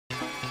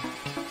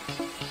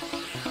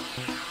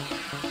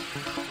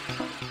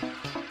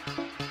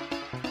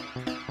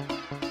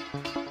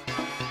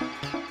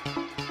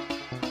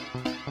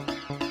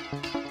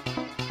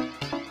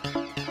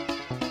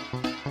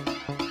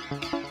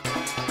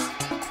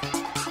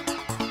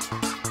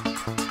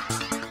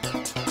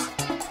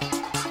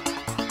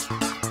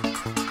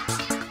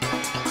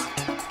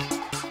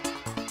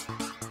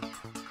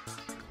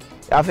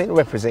I think the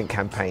Represent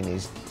campaign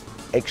is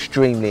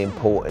extremely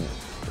important.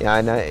 You know,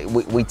 I know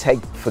we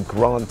take for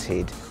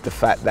granted the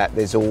fact that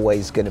there's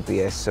always going to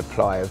be a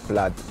supply of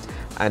blood,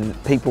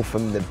 and people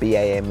from the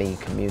BAME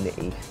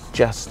community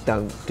just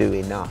don't do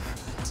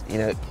enough. You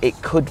know,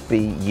 it could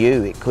be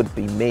you, it could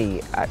be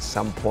me at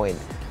some point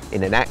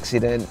in an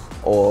accident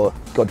or,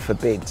 God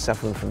forbid,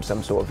 suffering from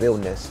some sort of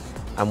illness,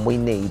 and we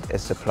need a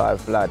supply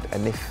of blood,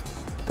 and if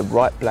the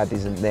right blood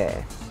isn't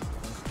there,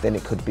 then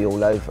it could be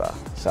all over.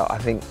 So I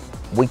think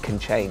we can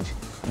change,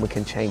 and we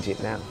can change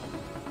it now.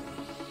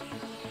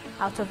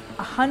 Out of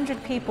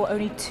 100 people,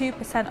 only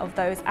 2% of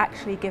those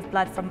actually give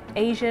blood from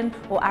Asian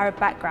or Arab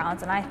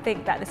backgrounds, and I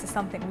think that this is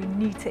something we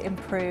need to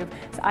improve.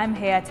 So I'm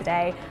here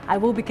today. I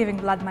will be giving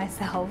blood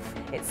myself.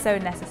 It's so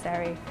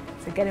necessary,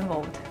 so get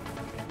involved.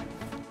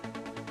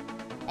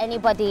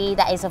 Anybody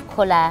that is of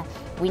colour,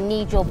 we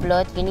need your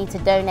blood. You need to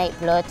donate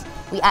blood.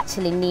 We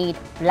actually need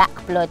black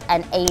blood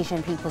and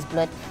Asian people's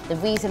blood. The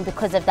reason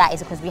because of that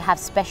is because we have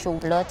special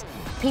blood.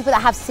 People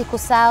that have sickle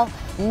cell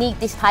need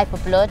this type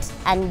of blood,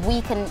 and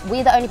we're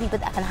the only people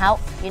that can help,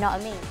 you know what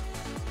I mean?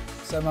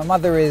 So my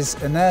mother is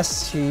a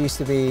nurse. She used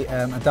to be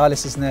a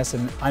dialysis nurse,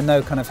 and I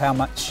know kind of how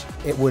much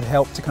it would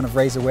help to kind of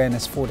raise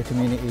awareness for the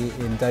community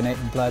in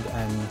donating blood,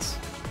 and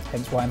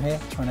hence why I'm here,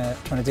 trying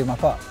to do my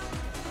part.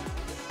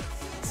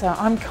 So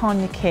I'm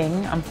Kanya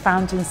King, I'm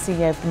founder and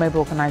CEO of the Mobile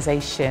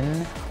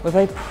Organisation. We're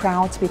very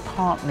proud to be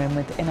partnering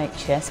with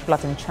NHS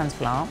Blood and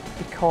Transplant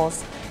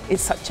because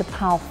it's such a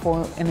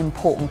powerful and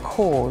important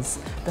cause.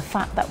 The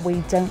fact that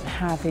we don't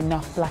have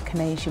enough Black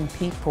and Asian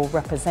people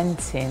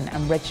representing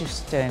and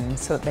registering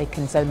so that they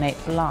can donate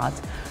blood,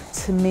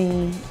 to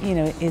me, you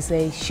know, is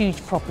a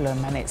huge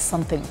problem, and it's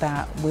something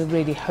that we're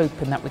really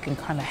hoping that we can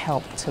kind of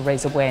help to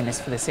raise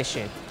awareness for this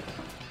issue.